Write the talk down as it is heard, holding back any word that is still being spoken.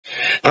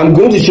I'm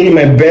going to show you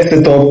my best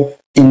setup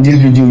in this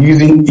video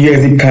using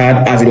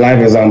USDCAD as a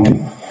live example.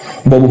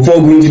 But before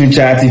going to the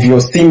chart, if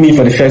you're seeing me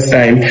for the first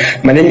time,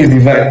 my name is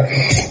Divine.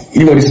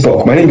 Leave all this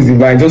talk. My name is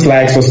Divine. Just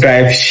like,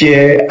 subscribe,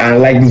 share,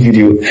 and like this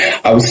video.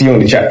 I will see you on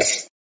the chat.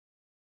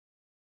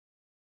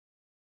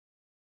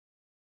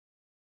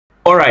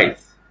 Alright,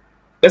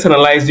 let's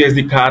analyze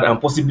USDCAD and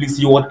possibly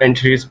see what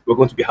entries we're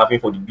going to be having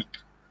for the week.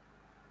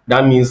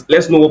 That means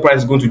let's know what price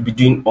is going to be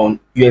doing on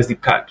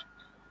USDCAD.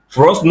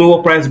 For us to know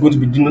what price is going to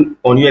be doing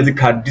on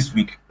USDCAD this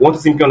week, we want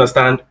to simply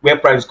understand where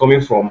price is coming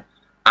from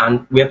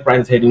and where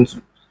price is heading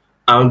to.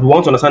 And we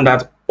want to understand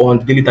that on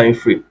the daily time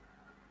frame.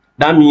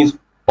 That means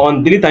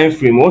on daily time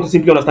frame, we want to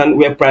simply understand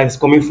where price is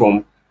coming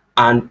from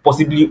and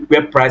possibly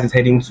where price is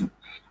heading to.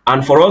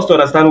 And for us to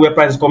understand where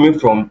price is coming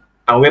from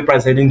and where price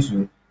is heading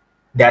to,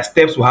 there are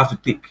steps we have to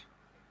take.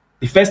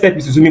 The first step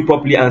is to zoom in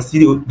properly and see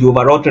the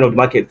overall trend of the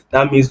market.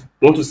 That means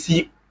we want to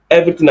see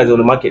everything that is on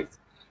the market.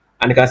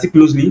 And you can see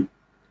closely,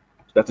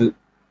 so to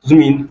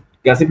zoom in, you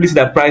can simply see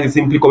that price is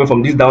simply coming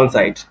from this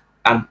downside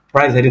and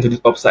price is heading to this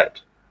upside.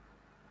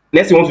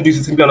 Next thing we want to do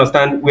is simply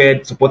understand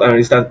where support and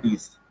resistance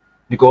is,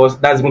 because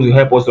that's going to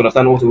help us to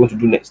understand what we're going to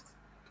do next.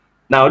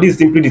 Now, this is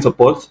simply the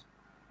support,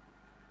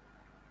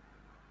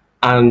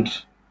 and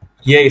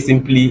here is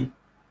simply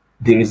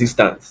the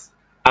resistance.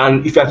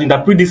 And if you have to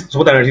interpret this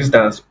support and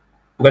resistance,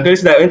 we can tell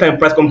you that anytime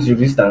price comes to the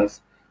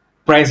resistance,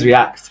 price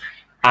reacts.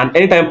 And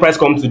anytime price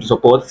comes to the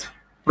support,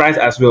 price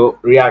as well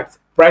reacts.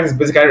 Price is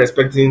basically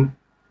respecting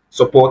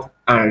support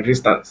and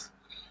resistance.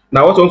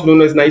 Now, what I want to know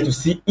next now is to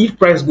see if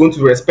price is going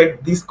to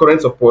respect this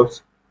current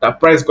support that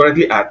price is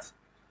currently at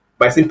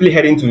by simply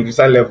heading to the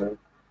resistance level,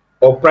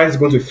 or price is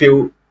going to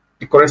fail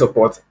the current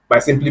support by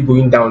simply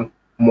going down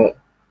more.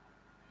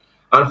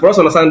 And for us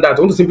to understand that, I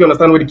want to simply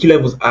understand where the key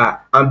levels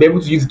are and be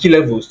able to use the key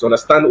levels to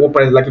understand what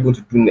price is likely going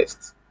to do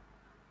next.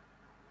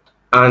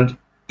 And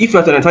if you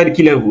have to identify the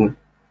key level, you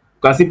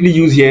can simply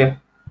use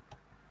here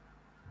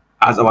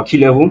as our key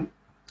level.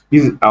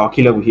 This is our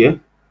key level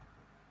here,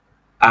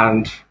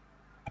 and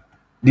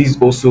this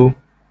is also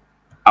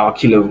our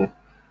key level.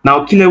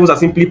 Now, key levels are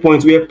simply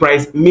points where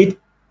price made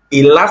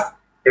a last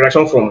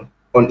reaction from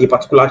on a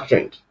particular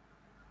trend.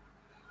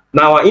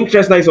 Now, our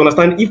interest now is to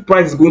understand if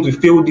price is going to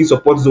fail this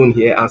support zone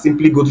here and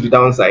simply go to the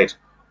downside,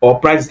 or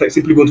price is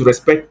simply going to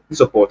respect the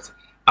support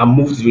and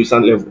move to the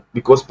resistance level,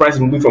 because price is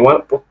moving from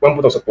one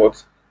point of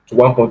support to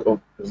one point of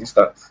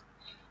resistance.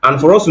 And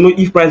for us to know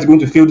if price is going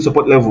to fail the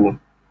support level,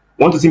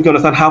 we want to simply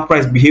understand how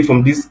price behaves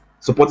from this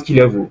support key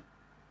level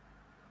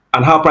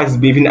and how price is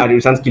behaving at the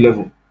resistance key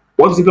level.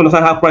 We want to simply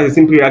understand how price is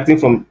simply reacting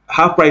from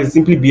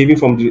behaving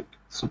from the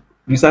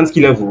resistance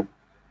key level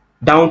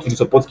down to the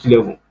support key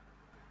level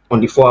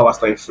on the 4 hours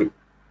time frame.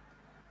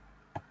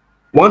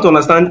 We want to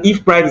understand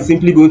if price is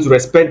simply going to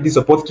respect the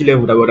support key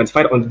level that we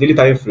identified on the daily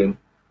time frame,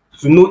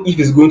 to know if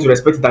it's going to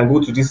respect it and go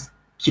to this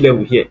key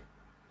level here,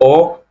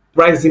 or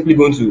price is simply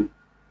going to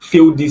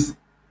fail this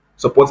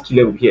support key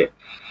level here.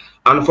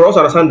 And for us to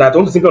understand that, we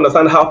want to simply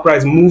understand how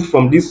price moves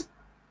from this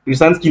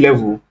resistance key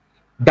level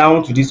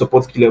down to this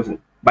support key level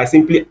by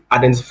simply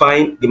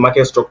identifying the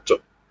market structure.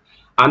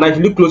 And now if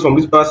you look close from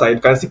this other side, you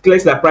can see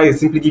clearly that price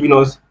is simply giving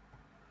us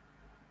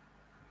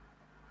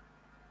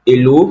a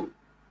low,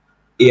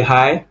 a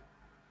high,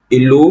 a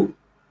low.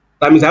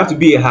 That means there have to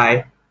be a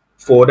high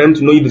for them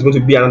to know if there's going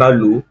to be another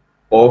low,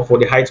 or for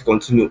the high to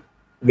continue.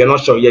 We are not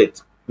sure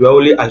yet. We are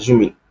only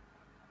assuming.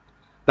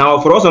 Now,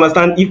 for us to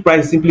understand if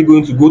price is simply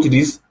going to go to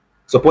this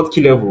support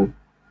key level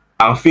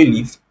and fail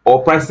it,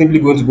 or price is simply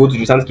going to go to the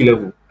resistance key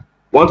level,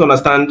 we want to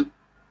understand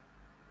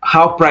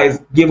how price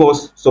gave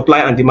us supply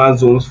and demand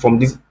zones from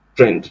this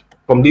trend,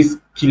 from these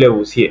key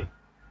levels here.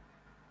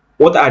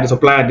 What are the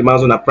supply and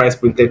demand zones that price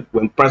printed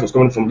when price was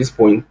coming from this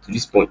point to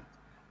this point?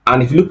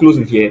 And if you look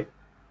closely here,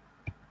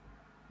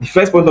 the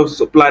first point of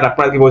supply that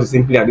price gave us is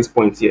simply at this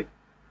point here.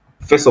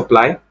 First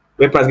supply,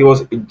 where price gave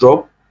us a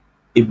drop,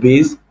 a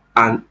base,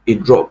 and a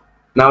drop.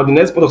 Now, the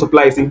next point of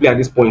supply is simply at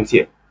this point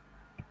here,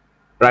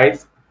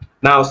 right?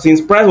 Now, since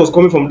price was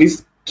coming from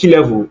this key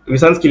level,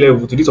 resistance key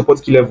level, to this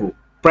support key level,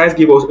 price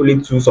gave us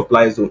only 2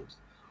 supply zones.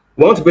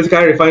 We want to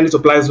basically refine the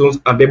supply zones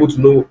and be able to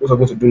know what we're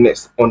going to do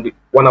next on the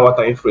 1 hour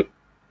time frame.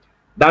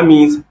 That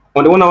means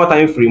on the 1 hour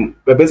time frame,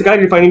 we're basically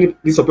refining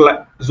these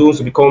supply zones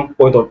to become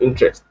point of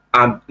interest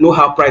and know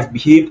how price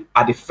behaved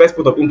at the first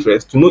point of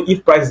interest to know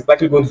if price is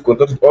likely going to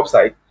continue to the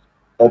upside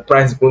or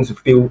price is going to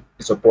fail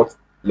the support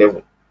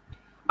level.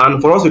 And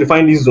for us to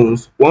define these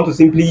zones, we want to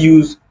simply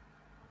use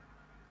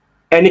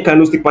any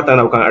candlestick pattern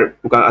that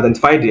we can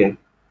identify there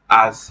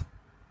as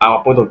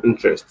our point of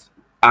interest.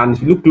 And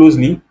if you look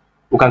closely,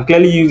 we can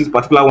clearly use this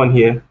particular one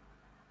here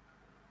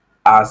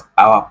as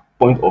our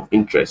point of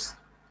interest,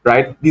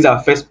 right? These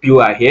are first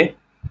POI here,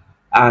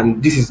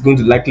 and this is going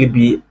to likely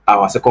be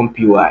our second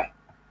POI.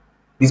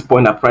 This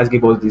point that price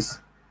gave us this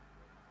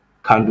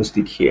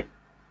candlestick here.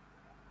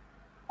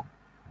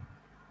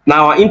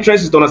 Now, our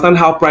interest is to understand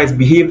how price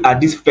behaved at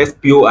this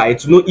first POI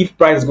to know if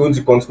price is going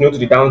to continue to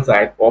the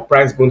downside or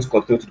price is going to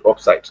continue to the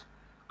upside.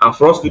 And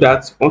for us to do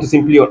that, I want to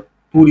simply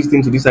pull this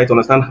thing to this side to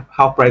understand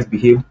how price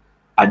behaved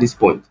at this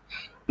point.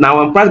 Now,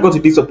 when price got to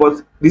this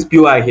support, this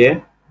POI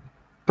here,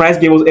 price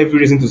gave us every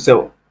reason to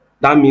sell.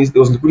 That means there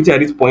was liquidity at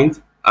this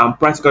point, and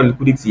price got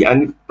liquidity,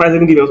 and price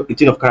even gave us a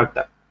change of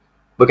character.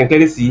 But you can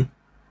clearly see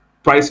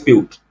price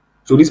failed.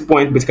 So this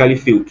point basically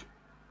failed.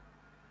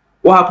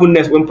 What happened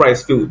next when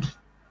price failed?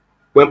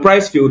 When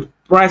price failed,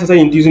 price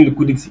started inducing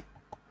liquidity.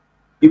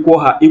 Equal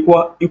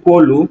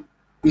low,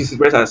 which is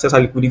referred as sell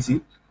side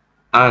liquidity,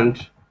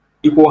 and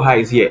equal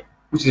highs here,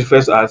 which is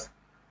referred to as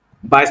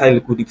buy side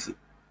liquidity.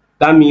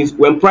 That means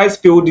when price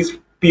failed this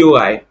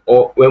POI,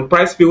 or when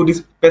price failed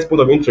this first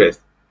point of interest,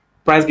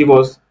 price gave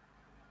us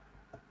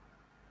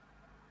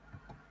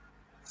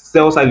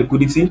sell side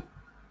liquidity,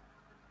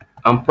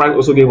 and price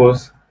also gave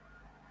us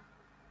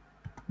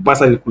buy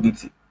side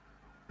liquidity.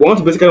 We want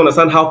to basically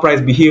understand how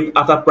price behaved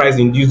after price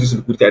induced this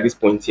liquidity at this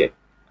point here.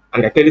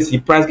 And I can clearly see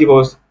price gave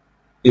us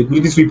a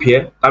liquidity sweep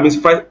here. That means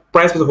price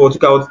first of all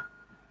took out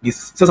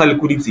this sell side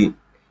liquidity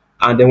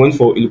and then went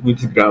for a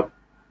liquidity grab.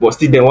 But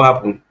still then what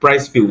happened?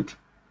 Price failed.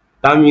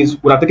 That means we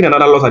would have taken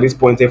another loss at this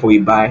point here for a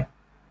buy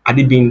had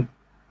it been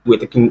we were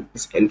taking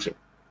this entry.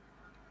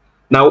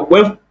 Now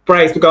when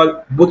price took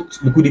out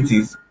both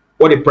liquidities,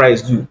 what did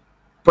price do?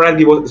 Price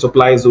gave us a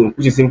supply zone,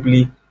 which is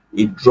simply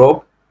a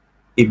drop,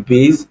 a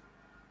base,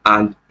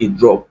 and a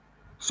drop.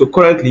 So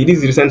currently this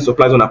is the recent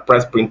supply zone that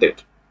price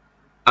printed,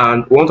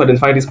 and we want to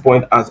identify this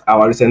point as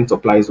our recent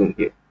supply zone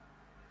here.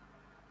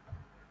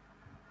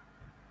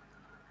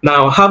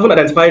 Now, having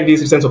identified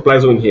this recent supply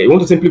zone here, you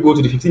want to simply go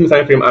to the 15-minute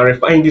time frame and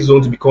refine this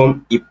zone to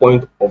become a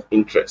point of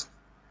interest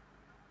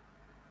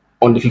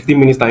on the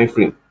 15-minute time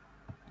frame.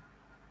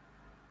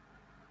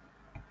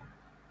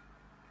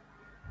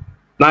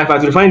 Now, if I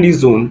define this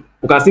zone,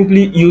 we can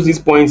simply use this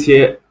point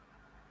here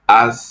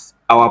as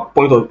our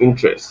point of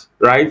interest,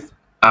 right?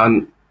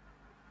 And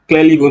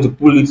clearly going to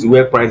pull it to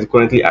where price is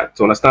currently at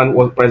to understand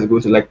what price is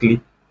going to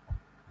likely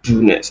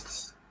do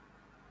next.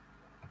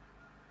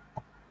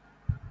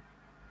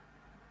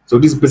 So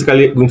this is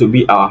basically going to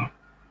be our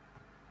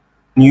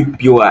new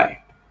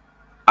POI.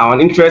 Our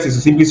interest is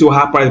to simply see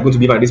how price is going to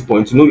be at this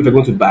point to know if we're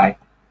going to buy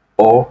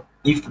or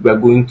if we're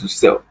going to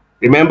sell.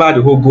 Remember,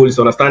 the whole goal is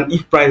to understand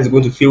if price is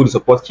going to fail the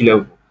support key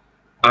level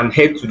and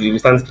head to the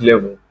resistance key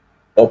level,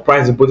 or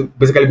price is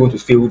basically going to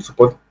fail the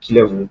support key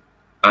level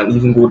and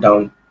even go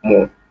down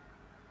more.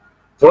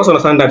 For us to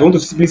understand that, we want to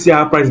simply see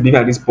how price is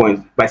behaving at this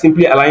point by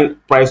simply allowing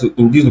price to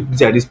induce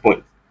liquidity at this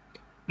point.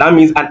 That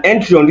means an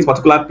entry on this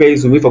particular pair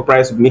is a way for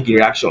price to make a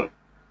reaction.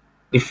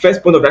 The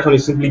first point of reaction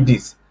is simply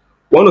this.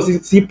 We want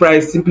to see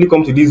price simply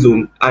come to this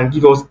zone and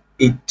give us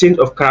a change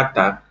of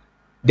character.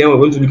 Then we're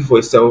going to look for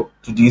a sell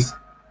to this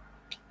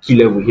key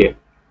level here.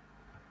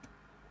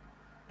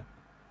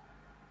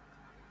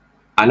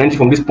 An entry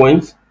from this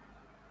point,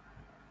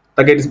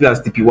 target display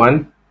as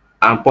TP1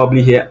 and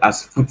probably here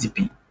as full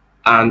TP.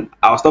 And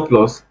our stop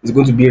loss is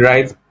going to be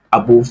right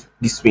above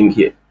this swing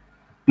here.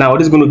 Now,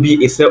 this is going to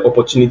be a sell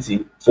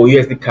opportunity for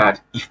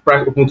USDCAD if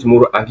price opens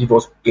tomorrow and give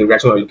us a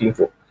reaction we're looking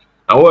for.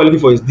 And what we're looking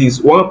for is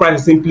this. One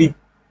price simply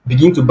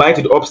begin to buy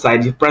to the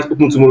upside. If price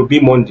opens tomorrow,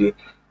 be Monday,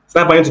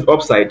 start buying to the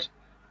upside.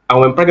 And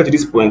when price gets to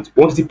this point,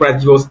 we want to see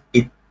price give us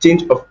a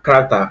change of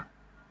character.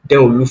 Then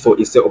we'll look for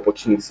a sell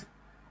opportunity.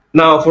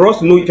 Now, for us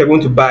to know if you're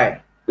going to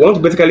buy, we want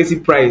to basically see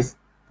price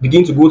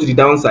begin to go to the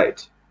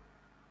downside,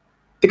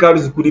 take out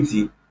this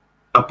liquidity,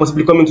 and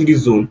possibly come into this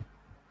zone.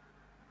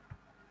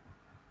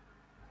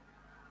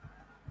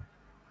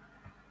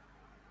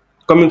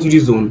 Come into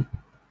this zone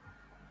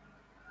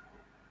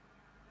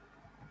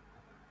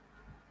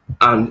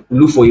and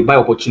look for a buy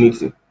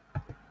opportunity.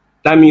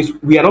 That means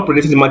we are not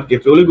predicting the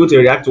market. We're only going to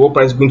react to what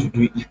price is going to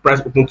do if price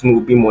opens tomorrow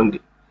will be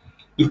Monday.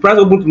 If price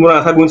opens tomorrow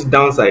and start going to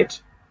downside,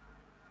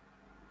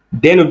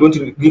 then we're going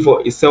to look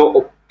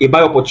for a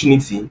buy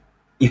opportunity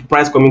if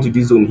price come into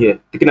this zone here,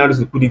 taking out this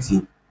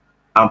liquidity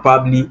and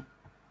probably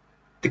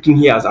taking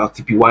here as our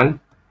TP1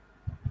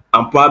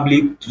 and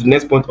probably to the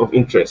next point of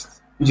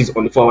interest, which is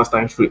on the 4 hours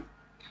time frame.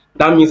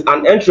 That means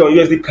an entry on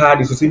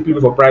USDCAD is to simply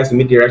wait for price to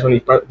make a reaction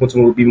if price opens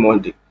tomorrow will be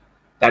Monday.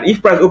 That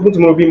if price opens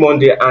tomorrow will be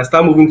Monday and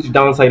start moving to the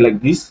downside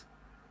like this,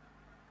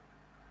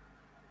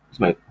 it's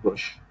my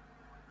brush,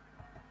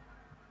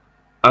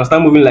 and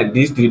start moving like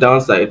this to the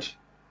downside,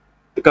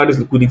 take out this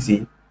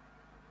liquidity,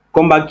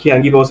 come back here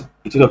and give us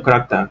a change of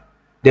character,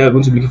 then we're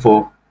going to be looking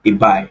for a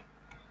buy.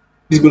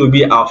 This is going to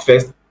be our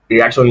first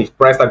reaction if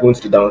price starts going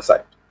to the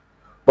downside.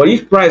 But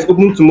if price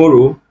opens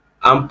tomorrow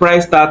and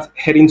price starts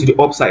heading to the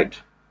upside,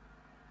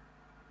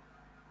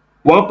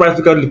 one price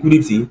took out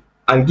liquidity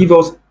and give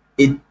us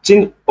a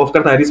change of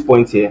character at this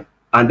point here,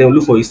 and then we'll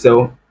look for a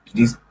sell to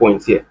this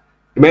point here.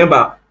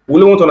 Remember,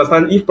 we only want to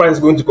understand if price is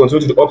going to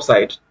continue to the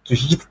upside to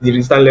hit the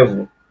resistance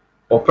level,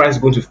 or price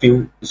is going to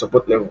fail the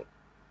support level.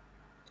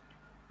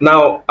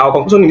 Now, our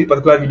conclusion in this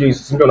particular video is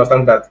to simply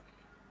understand that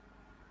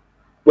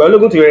we are only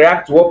going to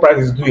react to what price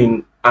is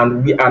doing,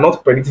 and we are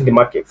not predicting the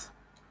market.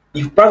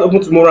 If price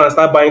opens tomorrow and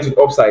start buying to the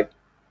upside,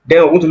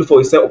 then we're going to look for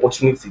a sell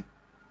opportunity.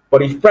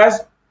 But if price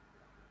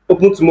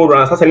opens tomorrow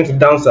and start selling to the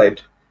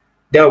downside,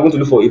 then we're going to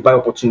look for a buy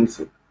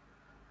opportunity.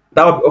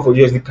 That will be all for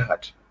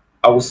USDCAD.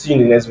 I will see you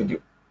in the next video.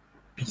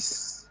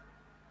 Peace.